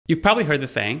You've probably heard the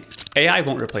saying, AI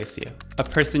won't replace you. A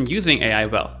person using AI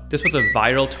will. This was a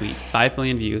viral tweet, 5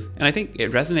 million views, and I think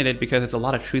it resonated because there's a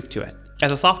lot of truth to it.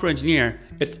 As a software engineer,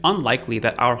 it's unlikely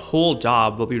that our whole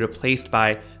job will be replaced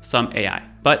by some AI.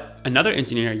 But another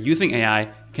engineer using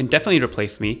AI can definitely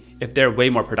replace me if they're way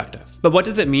more productive. But what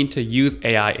does it mean to use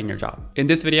AI in your job? In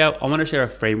this video, I want to share a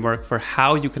framework for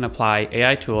how you can apply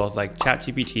AI tools like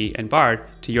ChatGPT and Bard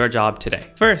to your job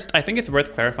today. First, I think it's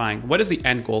worth clarifying what is the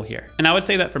end goal here. And I would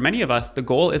say that for many of us, the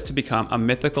goal is to become a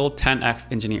mythical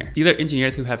 10x engineer. These are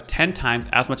engineers who have 10 times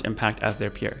as much impact as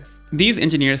their peers. These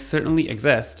engineers certainly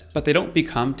exist, but they don't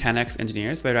become 10x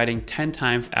engineers by writing 10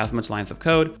 times as much lines of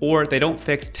code, or they don't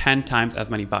fix 10 times as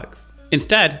many bugs.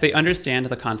 Instead, they understand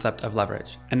the concept of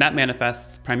leverage, and that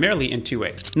manifests primarily in two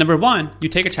ways. Number one, you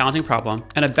take a challenging problem,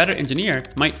 and a better engineer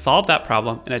might solve that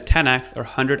problem in a 10x or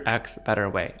 100x better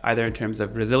way, either in terms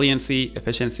of resiliency,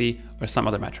 efficiency, or some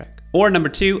other metric. Or number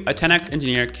two, a 10x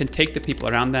engineer can take the people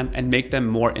around them and make them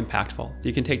more impactful.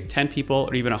 You can take 10 people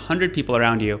or even 100 people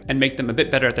around you and make them a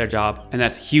bit better at their job, and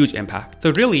that's huge impact.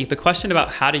 So really, the question about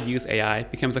how to use AI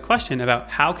becomes a question about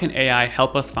how can AI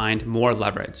help us find more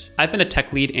leverage. I've been a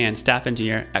tech lead and staff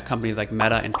engineer at companies like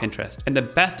Meta and Pinterest, and the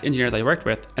best engineers I worked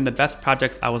with and the best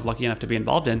projects I was lucky enough to be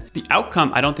involved in, the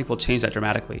outcome I don't think will change that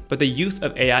dramatically, but the use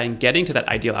of AI in getting to that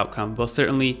ideal outcome will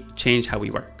certainly change how we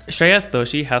work. Shreyas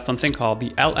Doshi has something called the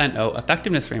LNO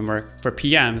effectiveness framework for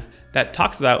PMs that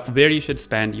talks about where you should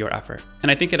spend your effort.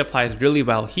 And I think it applies really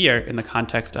well here in the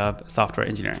context of software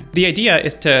engineering. The idea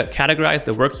is to categorize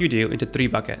the work you do into 3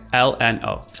 buckets, L and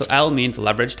O. So L means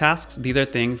leverage tasks. These are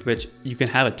things which you can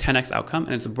have a 10x outcome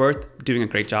and it's worth doing a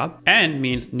great job. N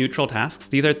means neutral tasks.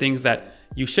 These are things that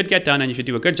you should get done and you should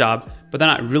do a good job, but they're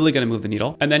not really going to move the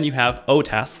needle. And then you have O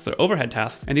tasks or overhead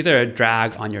tasks, and these are a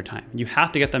drag on your time. You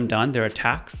have to get them done, they're a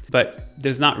tax, but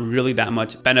there's not really that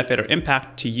much benefit or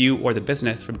impact to you or the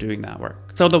business from doing that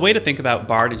work. So the way to think about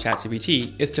Bard and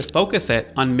ChatGPT is to focus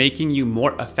it on making you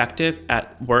more effective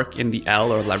at work in the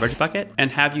L or leverage bucket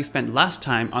and have you spend less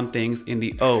time on things in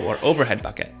the O or overhead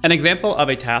bucket. An example of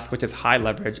a task which is high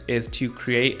leverage is to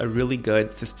create a really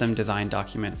good system design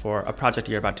document for a project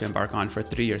you're about to embark on for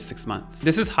 3 or 6 months.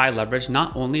 This is high leverage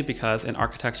not only because an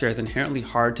architecture is inherently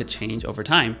hard to change over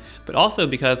time, but also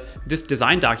because this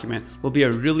design document will be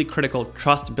a really critical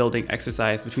trust building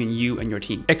exercise between you and your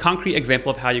team. A concrete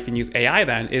example of how you can use AI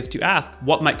then is to ask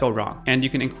what might go wrong. And you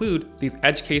can include these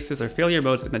edge cases or failure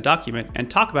modes in the document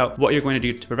and talk about what you're going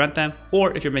to do to prevent them,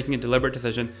 or if you're making a deliberate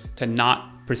decision to not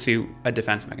pursue a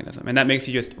defense mechanism. And that makes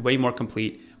you just way more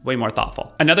complete, way more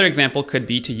thoughtful. Another example could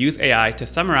be to use AI to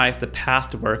summarize the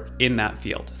past work in that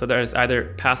field. So there's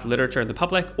either past literature in the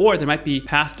public, or there might be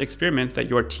past experiments that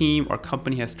your team or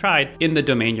company has tried in the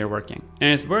domain you're working.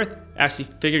 And it's worth actually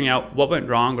figuring out what went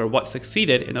wrong or what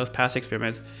succeeded in those past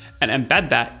experiments and embed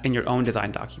that in your own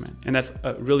design document. And that's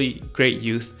a really great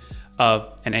use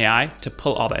of an AI to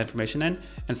pull all that information in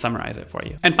and summarize it for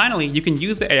you. And finally, you can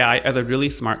use the AI as a really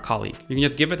smart colleague. You can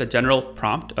just give it the general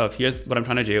prompt of here's what I'm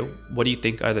trying to do. What do you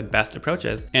think are the best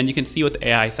approaches? And you can see what the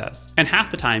AI says. And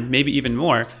half the time, maybe even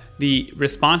more, the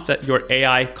response that your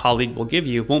AI colleague will give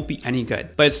you won't be any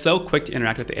good. But it's so quick to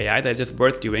interact with the AI that it's just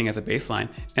worth doing as a baseline.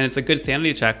 And it's a good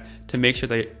sanity check to make sure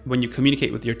that when you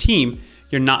communicate with your team,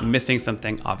 you're not missing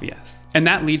something obvious. And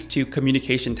that leads to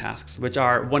communication tasks, which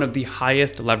are one of the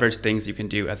highest leverage things you can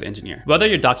do as an engineer. Whether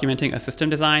you're documenting a system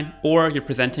design or you're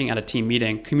presenting at a team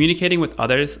meeting, communicating with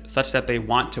others such that they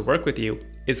want to work with you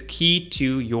is key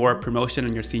to your promotion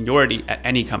and your seniority at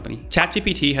any company.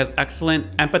 ChatGPT has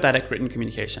excellent empathetic written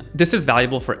communication. This is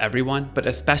valuable for everyone, but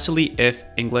especially if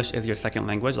English is your second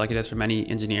language, like it is for many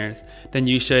engineers, then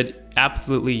you should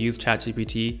absolutely use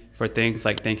ChatGPT for things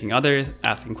like thanking others,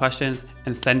 asking questions,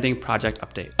 and sending project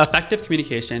updates. Effective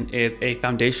communication is a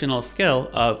foundational skill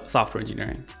of software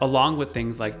engineering, along with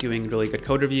things like doing really good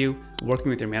code review, working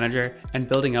with your manager, and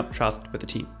building up trust with the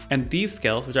team. And these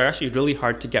skills, which are actually really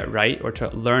hard to get right or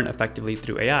to learn effectively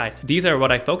through AI, these are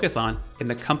what I focus on in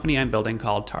the company I'm building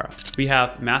called Tara. We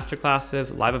have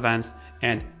masterclasses, live events,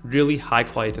 and really high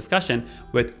quality discussion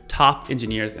with top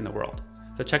engineers in the world.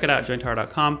 So check it out at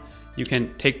jointara.com. You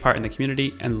can take part in the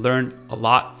community and learn a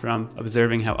lot from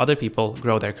observing how other people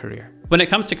grow their career. When it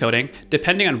comes to coding,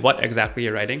 depending on what exactly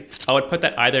you're writing, I would put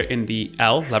that either in the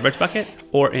L, leverage bucket,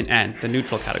 or in N, the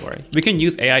neutral category. We can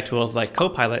use AI tools like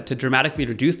Copilot to dramatically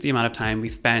reduce the amount of time we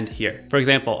spend here. For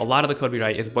example, a lot of the code we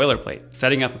write is boilerplate,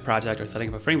 setting up a project or setting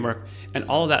up a framework, and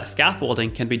all of that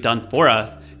scaffolding can be done for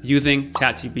us using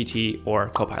ChatGPT or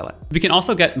Copilot. We can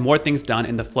also get more things done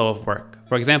in the flow of work.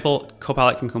 For example,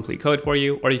 Copilot can complete code for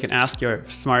you, or you can ask your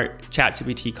smart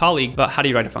ChatGPT colleague about how do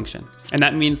you write a function. And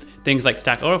that means things like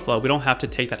Stack Overflow, we don't have to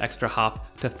take that extra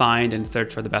hop to find and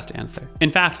search for the best answer.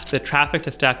 In fact, the traffic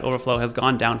to Stack Overflow has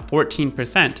gone down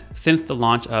 14% since the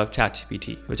launch of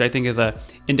ChatGPT, which I think is an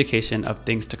indication of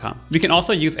things to come. We can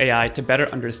also use AI to better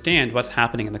understand what's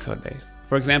happening in the code base.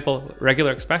 For example,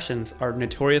 regular expressions are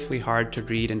notoriously hard to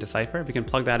read and decipher. We can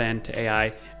plug that into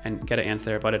AI and get an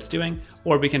answer of what it's doing,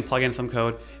 or we can plug in some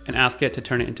code and ask it to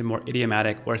turn it into more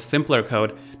idiomatic or simpler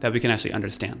code that we can actually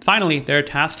understand. Finally, there are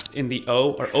tasks in the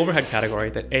O or overhead category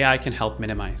that AI can help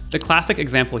minimize. The classic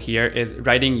example here is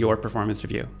writing your performance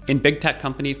review. In big tech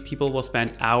companies, people will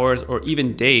spend hours or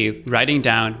even days writing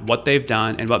down what they've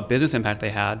done and what business impact they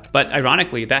had. But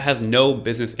ironically, that has no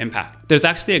business impact. There's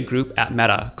actually a group at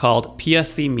Meta called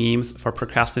PSC Memes for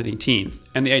Procrastinating Teens.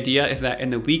 And the idea is that in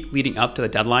the week leading up to the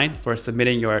deadline for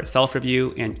submitting your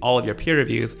self-review and all of your peer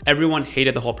reviews, everyone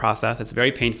hated the whole process. It's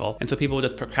very painful. And so people will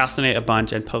just procrastinate a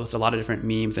bunch and post a lot of different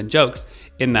memes and jokes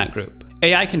in that group.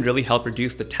 AI can really help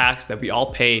reduce the tax that we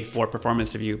all pay for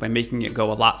performance review by making it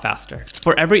go a lot faster.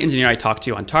 For every engineer I talk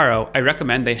to on Taro, I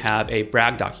recommend they have a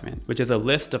brag document, which is a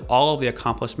list of all of the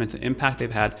accomplishments and impact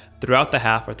they've had throughout the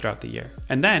half or throughout the year.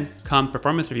 And then, come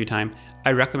performance review time,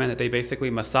 I recommend that they basically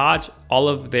massage all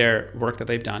of their work that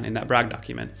they've done in that brag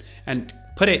document and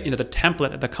put it into the template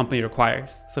that the company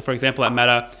requires. So for example, at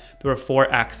Meta, there were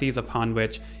 4 axes upon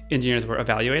which engineers were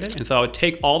evaluated. And so I would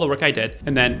take all the work I did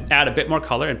and then add a bit more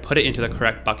color and put it into the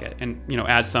correct bucket and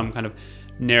add some kind of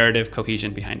narrative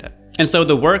cohesion behind it. And so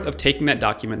the work of taking that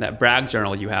document, that brag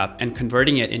journal you have, and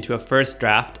converting it into a first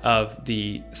draft of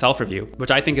the self-review,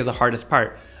 which I think is the hardest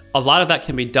part, a lot of that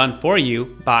can be done for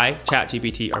you by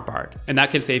ChatGPT or Bard. And that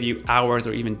can save you hours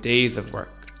or even days of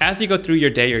work. As you go through your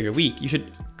day or your week, you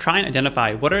should try and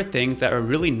identify what are things that are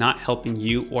really not helping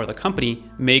you or the company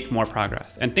make more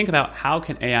progress. And think about how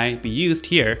can AI be used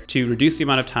here to reduce the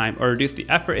amount of time or reduce the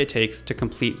effort it takes to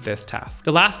complete this task.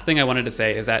 The last thing I wanted to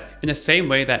say is that in the same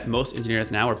way that most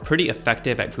engineers now are pretty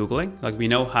effective at Googling, like we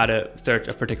know how to search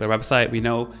a particular website, we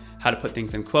know how to put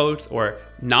things in quotes or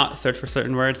not search for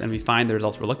certain words and we find the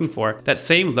results we're looking for, that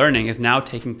same learning is now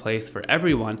taking place for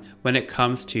everyone when it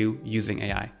comes to using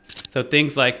AI. So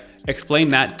things like explain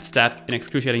that step in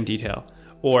excruciating detail,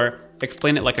 or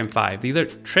explain it like I'm 5. These are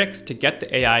tricks to get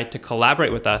the AI to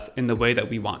collaborate with us in the way that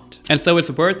we want. And so it's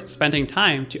worth spending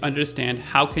time to understand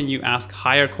how can you ask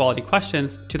higher quality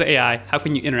questions to the AI, how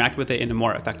can you interact with it in a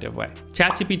more effective way.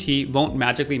 ChatGPT won't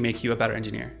magically make you a better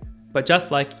engineer. But just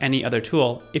like any other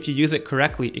tool, if you use it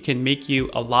correctly, it can make you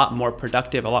a lot more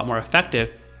productive, a lot more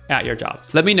effective at your job.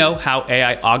 Let me know how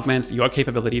AI augments your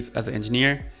capabilities as an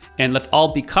engineer, and let's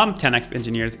all become 10x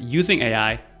engineers using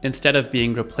AI instead of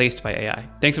being replaced by AI.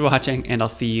 Thanks for watching, and I'll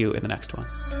see you in the next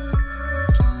one.